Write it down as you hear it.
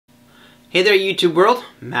Hey there YouTube world,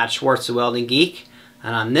 Matt Schwartz the Welding Geek,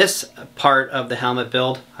 and on this part of the helmet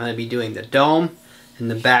build I'm going to be doing the dome and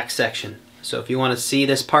the back section. So if you want to see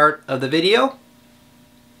this part of the video,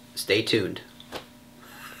 stay tuned.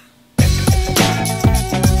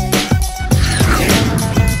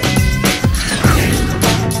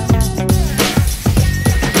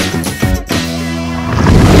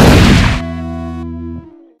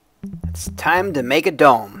 It's time to make a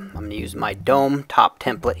dome. I'm going to use my dome top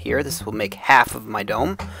template here. This will make half of my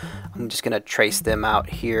dome. I'm just going to trace them out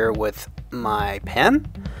here with my pen.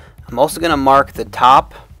 I'm also going to mark the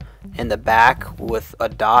top and the back with a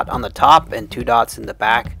dot on the top and 2 dots in the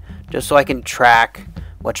back, just so I can track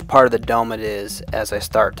which part of the dome it is as I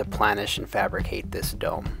start to planish and fabricate this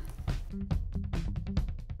dome.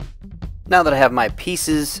 Now that I have my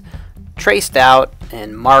pieces traced out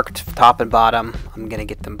and marked top and bottom, I'm going to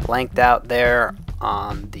get them blanked out there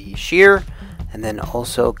on the shear and then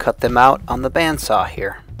also cut them out on the bandsaw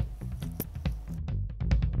here.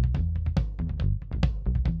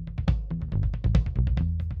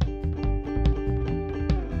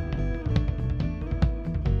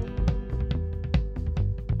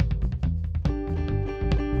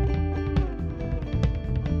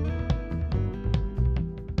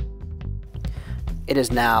 It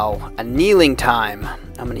is now annealing time.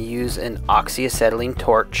 I'm going to use an oxyacetylene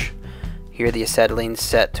torch. Here the acetylene is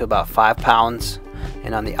set to about 5 pounds,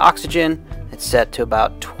 and on the oxygen it's set to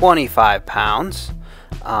about 25 pounds.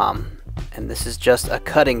 And this is just a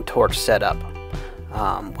cutting torch setup.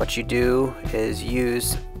 What you do is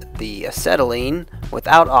use the acetylene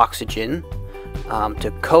without oxygen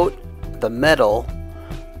to coat the metal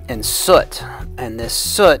in soot, and this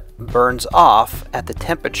soot burns off at the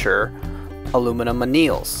temperature aluminum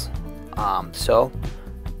anneals. So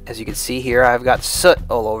as you can see here, I've got soot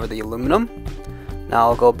all over the aluminum. Now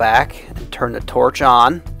I'll go back and turn the torch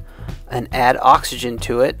on and add oxygen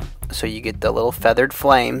to it so you get the little feathered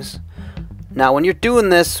flames. Now when you're doing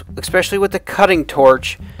this, especially with the cutting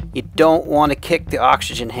torch, you don't want to kick the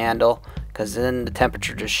oxygen handle, because then the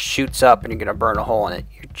temperature just shoots up and you're going to burn a hole in it.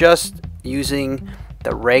 You're just using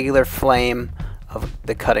the regular flame of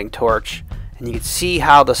the cutting torch, and you can see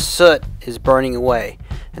how the soot is burning away.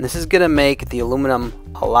 And this is going to make the aluminum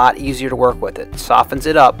a lot easier to work with. It softens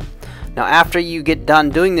it up. Now after you get done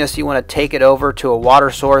doing this, you want to take it over to a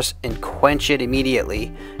water source and quench it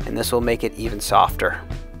immediately, and this will make it even softer.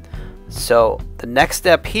 So the next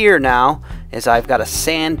step here now is I've got a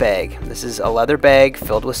sand bag. This is a leather bag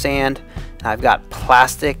filled with sand, and I've got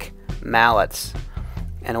plastic mallets.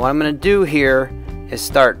 And what I'm going to do here is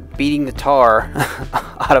start beating the tar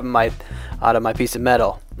out of my piece of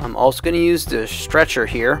metal. I'm also going to use the stretcher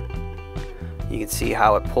here. You can see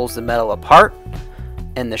how it pulls the metal apart,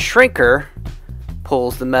 and the shrinker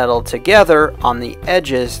pulls the metal together on the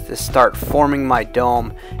edges to start forming my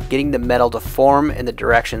dome, getting the metal to form in the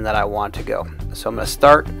direction that I want to go. So I'm going to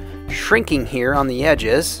start shrinking here on the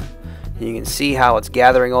edges. You can see how it's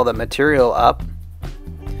gathering all the material up,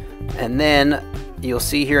 and then you'll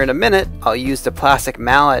see here in a minute I'll use the plastic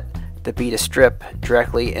mallet to beat a strip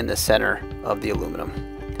directly in the center of the aluminum.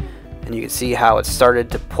 And you can see how it started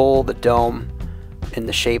to pull the dome in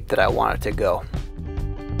the shape that I want it to go.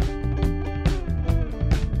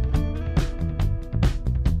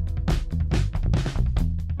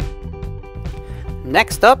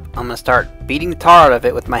 Next up, I'm going to start beating the tar out of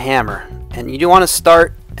it with my hammer. And you do want to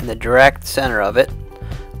start in the direct center of it,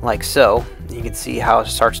 like so. You can see how it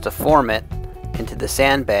starts to form it into the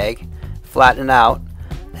sandbag, flatten it out,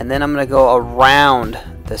 and then I'm going to go around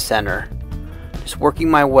the center, just working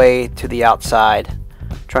my way to the outside,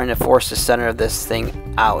 trying to force the center of this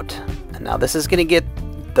thing out. And now this is going to get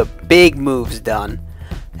the big moves done,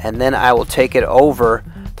 and then I will take it over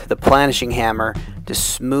to the planishing hammer to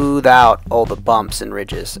smooth out all the bumps and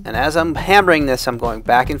ridges. And as I'm hammering this, I'm going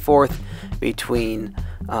back and forth between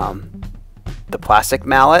the plastic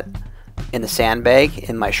mallet and the sandbag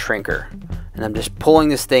and my shrinker. And I'm just pulling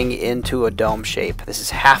this thing into a dome shape. This is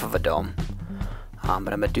half of a dome.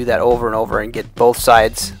 But I'm going to do that over and over and get both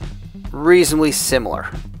sides reasonably similar.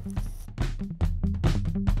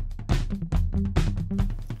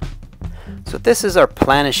 So this is our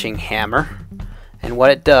planishing hammer. And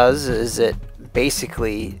what it does is it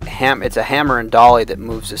basically, it's a hammer and dolly that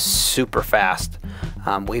moves us super fast.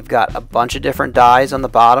 We've got a bunch of different dies on the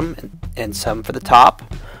bottom and some for the top.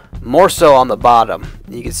 More so on the bottom.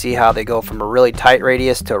 You can see how they go from a really tight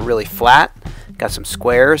radius to a really flat. Got some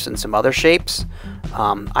squares and some other shapes.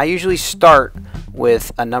 I usually start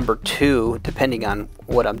with a number 2 depending on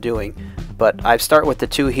what I'm doing, but I start with the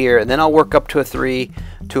 2 here, and then I'll work up to a 3,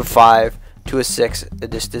 to a 5, to a 6,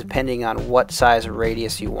 just depending on what size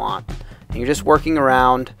radius you want. and you're just working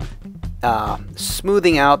around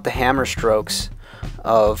smoothing out the hammer strokes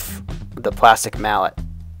of the plastic mallet.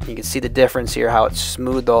 You can see the difference here, how it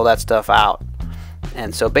smoothed all that stuff out.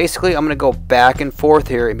 And so basically I'm going to go back and forth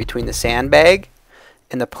here in between the sandbag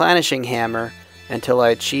and the planishing hammer until I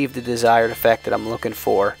achieve the desired effect that I'm looking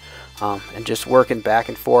for, and just working back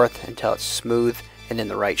and forth until it's smooth and in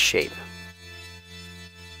the right shape.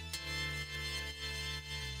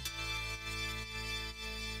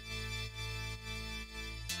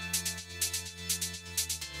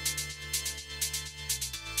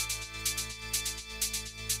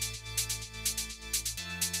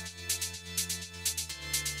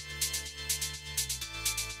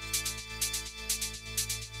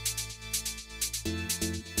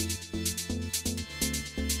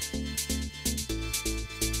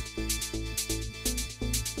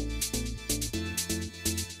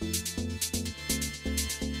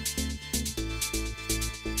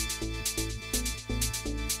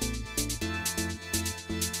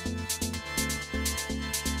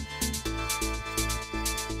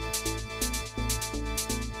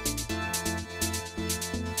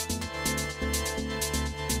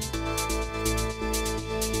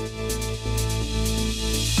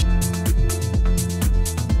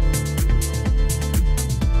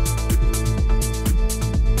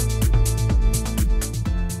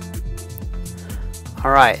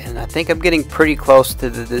 Alright, and I think I'm getting pretty close to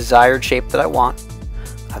the desired shape that I want.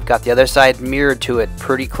 I've got the other side mirrored to it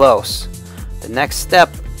pretty close. The next step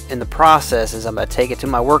in the process is I'm going to take it to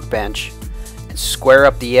my workbench and square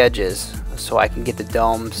up the edges so I can get the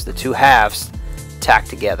domes, the two halves, tacked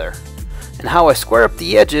together. And how I square up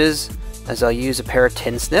the edges is I'll use a pair of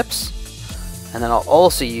tin snips, and then I'll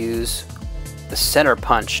also use the center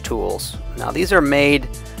punch tools. Now these are made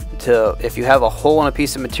to, if you have a hole in a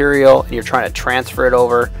piece of material and you're trying to transfer it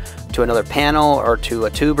over to another panel or to a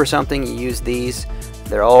tube or something, you use these.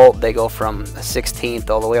 They go from a 1/16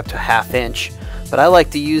 all the way up to 1/2 inch, but I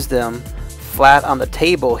like to use them flat on the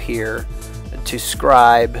table here to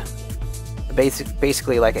scribe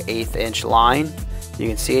basically like an 1/8 inch line. You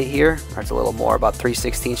can see it here, or it's a little more, about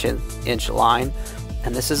 3/16 inch line,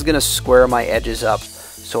 and this is going to square my edges up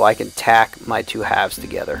so I can tack my two halves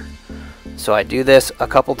together. So I do this a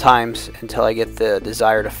couple times until I get the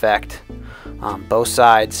desired effect on both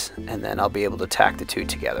sides, and then I'll be able to tack the two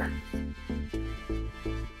together.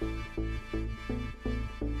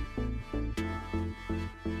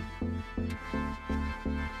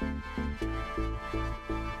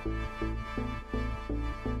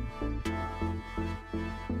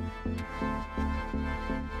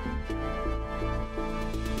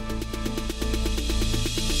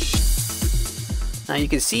 Now you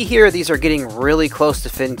can see here these are getting really close to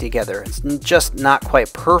fitting together. It's just not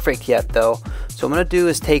quite perfect yet though. So what I'm going to do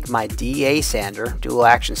is take my DA sander, dual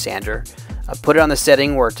action sander, put it on the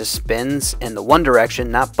setting where it just spins in the one direction,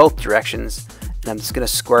 not both directions, and I'm just going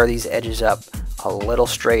to square these edges up a little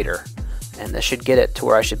straighter. And this should get it to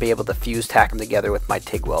where I should be able to fuse tack them together with my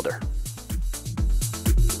TIG welder.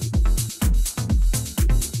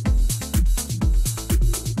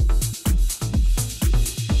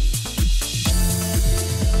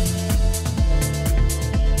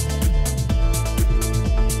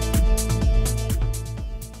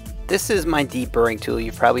 This is my deep burring tool.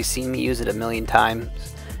 You've probably seen me use it a million times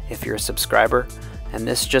if you're a subscriber, and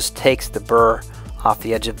this just takes the burr off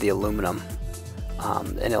the edge of the aluminum,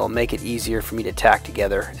 and it'll make it easier for me to tack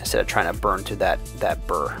together instead of trying to burn through that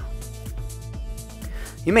burr.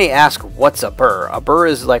 You may ask, what's a burr? A burr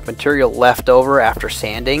is like material left over after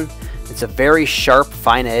sanding. It's a very sharp,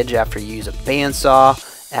 fine edge after you use a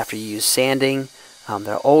bandsaw, after you use sanding.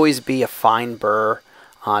 There'll always be a fine burr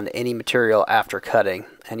on any material after cutting,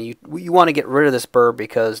 and you want to get rid of this burr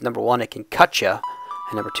because number one, it can cut you,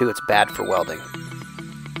 and number two, it's bad for welding.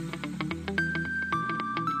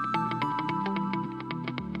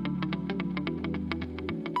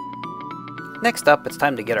 Next up, it's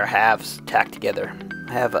time to get our halves tacked together.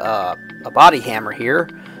 I have a body hammer here,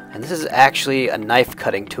 and this is actually a knife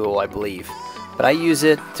cutting tool, I believe, but I use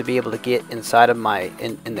it to be able to get inside of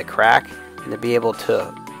in the crack, and to be able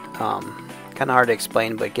to kind of hard to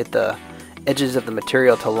explain, but get the edges of the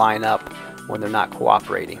material to line up when they're not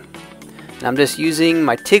cooperating. And I'm just using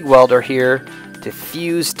my TIG welder here to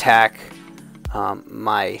fuse tack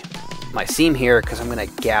my seam here because I'm going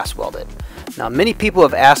to gas weld it. Now many people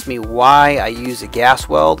have asked me why I use a gas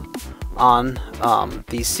weld on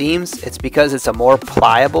these seams. It's because it's a more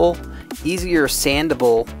pliable, easier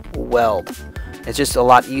sandable weld. It's just a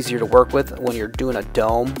lot easier to work with when you're doing a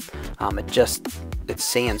dome. It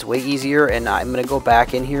sands way easier, and I'm going to go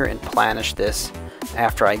back in here and planish this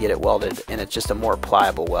after I get it welded, and it's just a more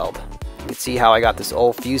pliable weld. You can see how I got this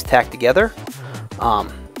old fuse tack together.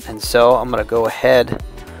 And so I'm going to go ahead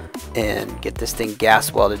and get this thing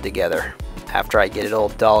gas welded together after I get it all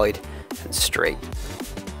dollied and straight.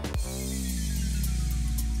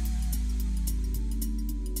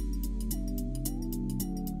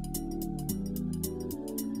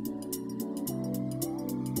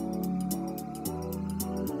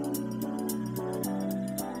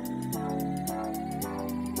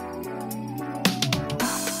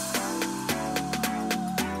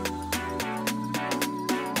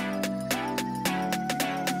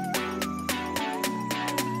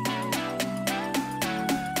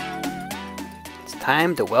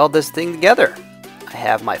 Time to weld this thing together. I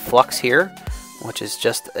have my flux here, which is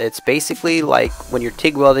it's basically like when you're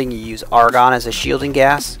TIG welding, you use argon as a shielding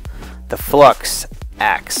gas. The flux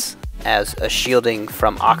acts as a shielding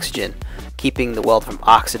from oxygen, keeping the weld from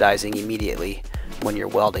oxidizing immediately when you're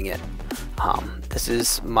welding it. This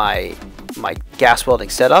is my gas welding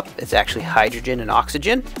setup. It's actually hydrogen and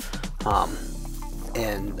oxygen,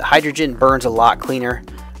 and the hydrogen burns a lot cleaner,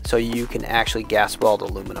 so you can actually gas weld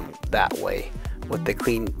aluminum that way with the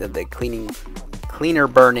cleaner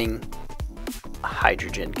burning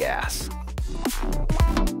hydrogen gas.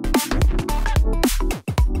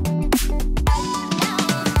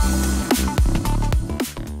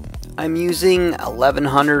 I'm using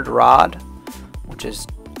 1100 rod, which is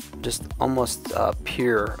just almost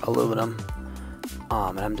pure aluminum,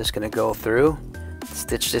 and I'm just going to go through,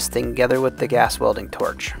 stitch this thing together with the gas welding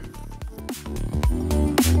torch.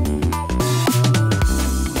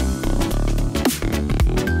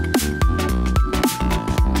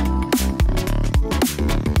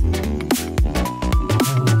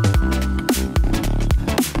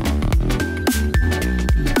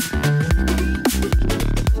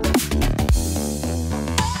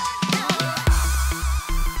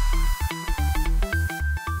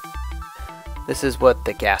 This is what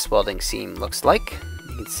the gas welding seam looks like.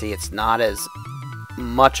 You can see it's not as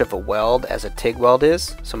much of a weld as a TIG weld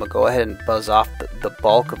is. So I'm going to go ahead and buzz off the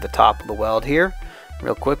bulk of the top of the weld here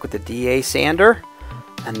real quick with the DA sander.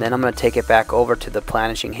 And then I'm going to take it back over to the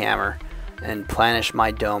planishing hammer and planish my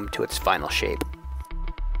dome to its final shape.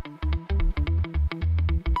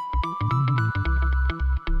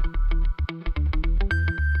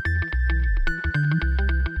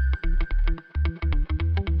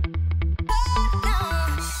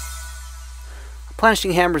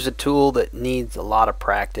 Planishing hammer is a tool that needs a lot of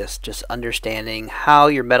practice, just understanding how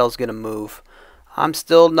your metal is going to move. I'm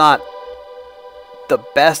still not the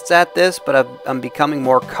best at this, but I'm becoming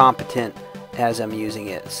more competent as I'm using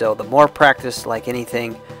it. So the more practice, like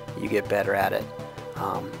anything, you get better at it.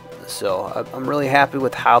 So I'm really happy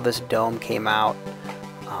with how this dome came out,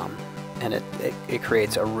 and it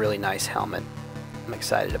creates a really nice helmet. I'm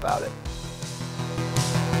excited about it.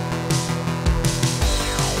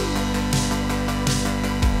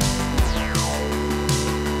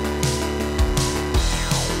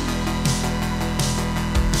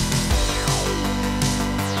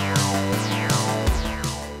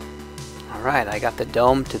 Alright, I got the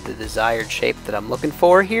dome to the desired shape that I'm looking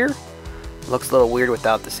for here. Looks a little weird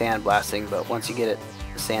without the sandblasting, but once you get it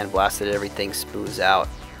sandblasted, everything smooths out.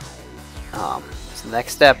 So the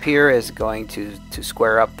next step here is going to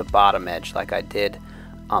square up the bottom edge like I did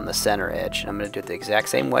on the center edge. I'm going to do it the exact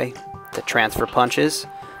same way, the transfer punches,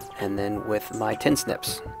 and then with my tin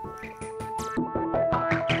snips.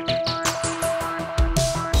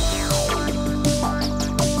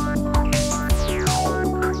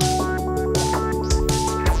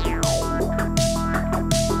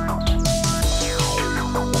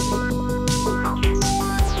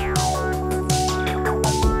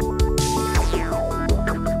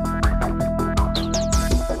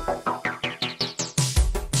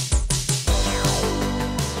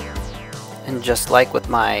 And just like with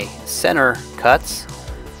my center cuts,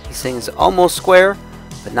 this thing is almost square,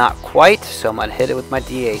 but not quite, so I'm going to hit it with my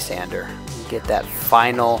DA sander and get that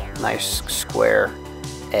final nice square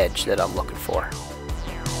edge that I'm looking for.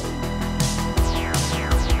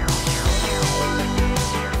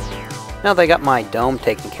 Now that I got my dome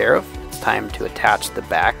taken care of, it's time to attach the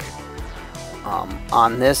back.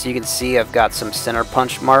 On this, you can see I've got some center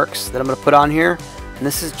punch marks that I'm going to put on here, and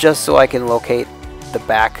this is just so I can locate the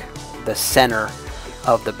back, the center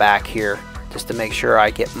of the back here, just to make sure I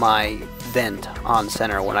get my vent on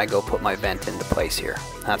center when I go put my vent into place here.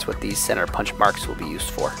 That's what these center punch marks will be used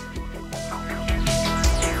for.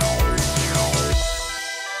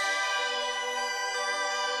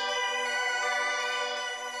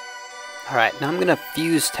 Alright, now I'm going to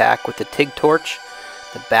fuse tack with the TIG torch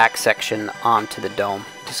the back section onto the dome,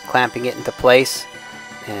 just clamping it into place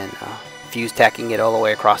and fuse tacking it all the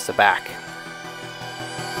way across the back.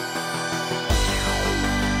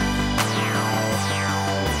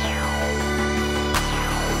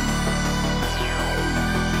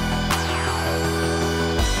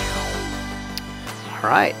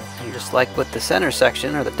 Alright, and just like with the center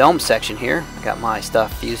section, or the dome section here, I got my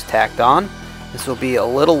stuff fuse tacked on. This will be a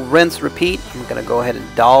little rinse repeat. I'm going to go ahead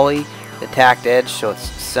and dolly the tacked edge so it's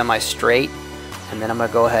semi-straight, and then I'm going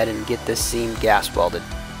to go ahead and get this seam gas welded.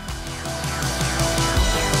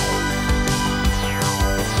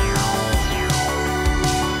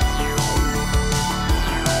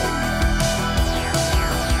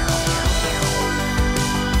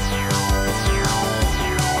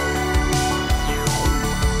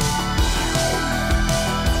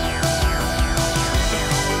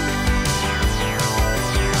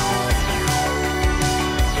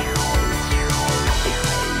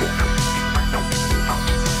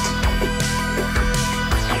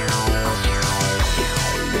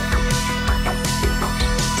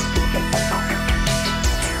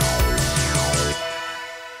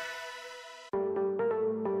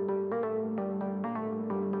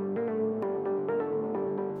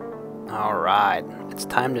 Alright, it's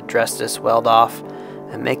time to dress this weld off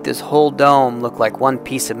and make this whole dome look like one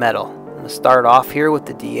piece of metal. I'm going to start off here with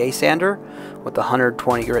the DA sander with the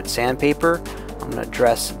 120 grit sandpaper. I'm going to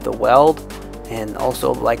dress the weld and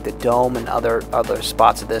also like the dome and other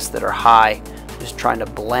spots of this that are high, just trying to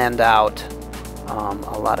blend out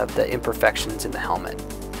a lot of the imperfections in the helmet.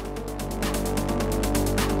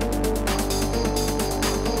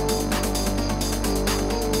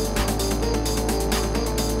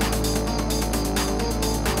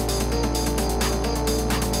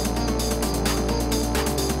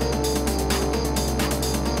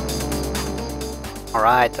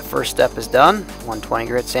 Alright, the first step is done. 120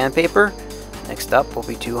 grit sandpaper. Next up will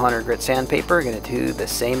be 200 grit sandpaper. Going to do the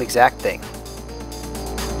same exact thing.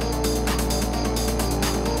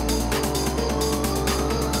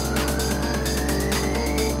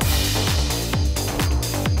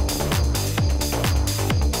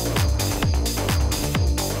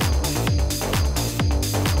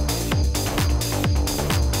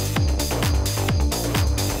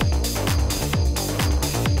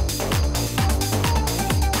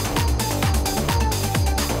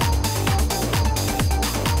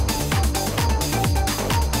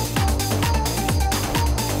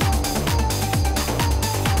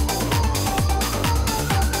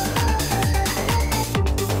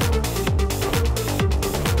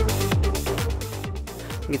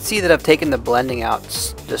 You can see that I've taken the blending out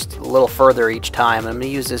just a little further each time. I'm going to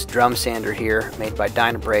use this drum sander here made by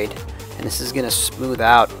Dynabraid, and this is going to smooth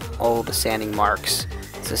out all the sanding marks.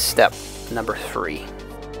 This is step number 3.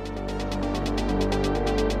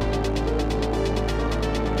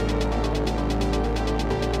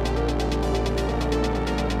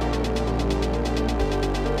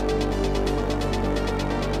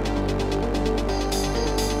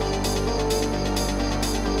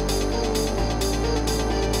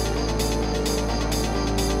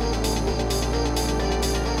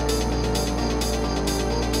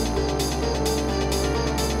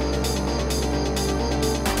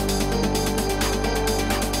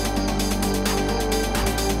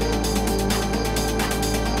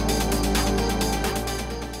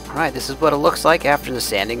 Alright, this is what it looks like after the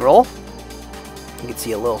sanding roll. You can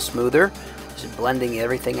see a little smoother, just blending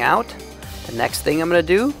everything out. The next thing I'm going to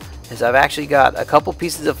do is I've actually got a couple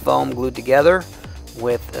pieces of foam glued together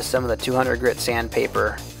with some of the 200 grit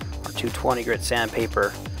sandpaper or 220 grit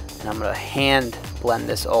sandpaper, and I'm going to hand blend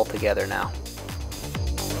this all together now.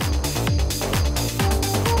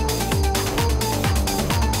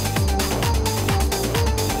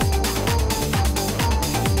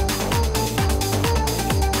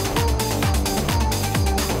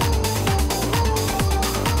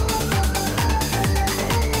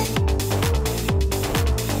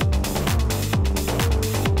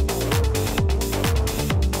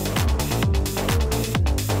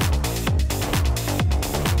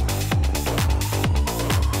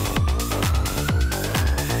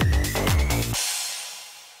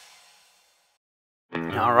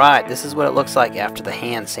 Alright, this is what it looks like after the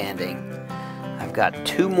hand sanding. I've got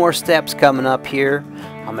 2 more steps coming up here.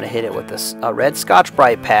 I'm going to hit it with a red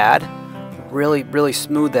Scotch-Brite pad, really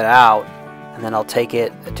smooth it out, and then I'll take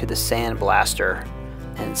it to the sand blaster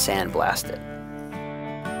and sandblast it.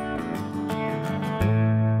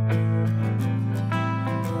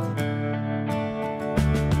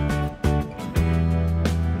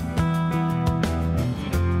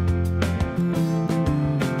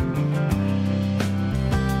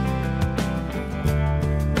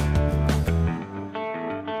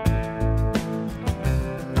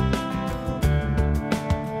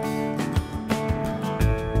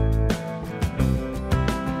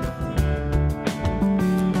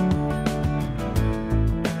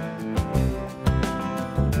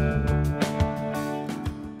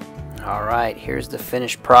 Alright, here's the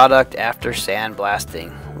finished product after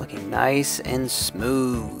sandblasting. Looking nice and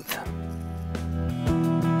smooth.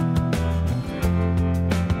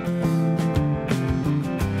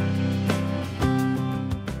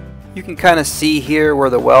 You can kind of see here where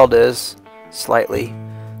the weld is, slightly.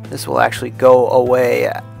 This will actually go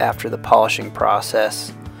away after the polishing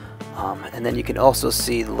process. And then you can also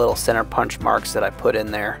see the little center punch marks that I put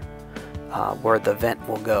in there where the vent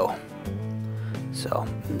will go. So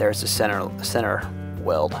there's the center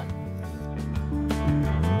weld.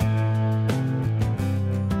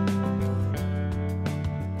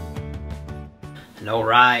 And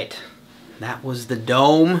alright, that was the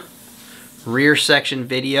dome rear section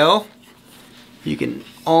video. You can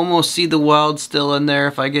almost see the weld still in there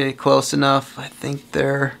if I get it close enough. I think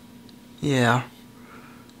they're, yeah,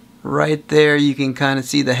 right there you can kind of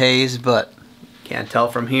see the haze, but can't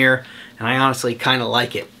tell from here. And I honestly kind of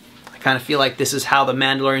like it. I kind of feel like this is how the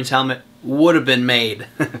Mandalorians helmet would have been made.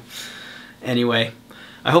 Anyway,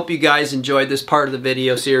 I hope you guys enjoyed this part of the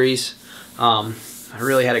video series. I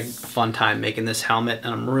really had a fun time making this helmet,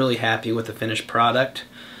 and I'm really happy with the finished product.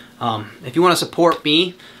 If you want to support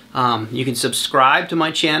me, you can subscribe to my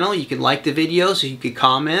channel, you can like the videos, you can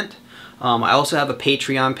comment. I also have a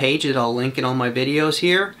Patreon page that I'll link in all my videos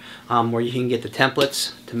here, where you can get the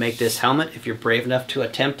templates to make this helmet if you're brave enough to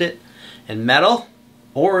attempt it in metal,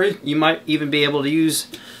 or you might even be able to use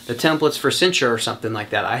the templates for cincher or something like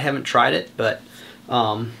that. I haven't tried it, but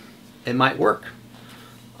it might work.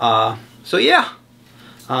 So yeah,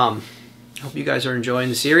 hope you guys are enjoying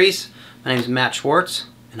the series. My name is Matt Schwartz,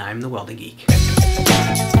 and I'm the Welding Geek.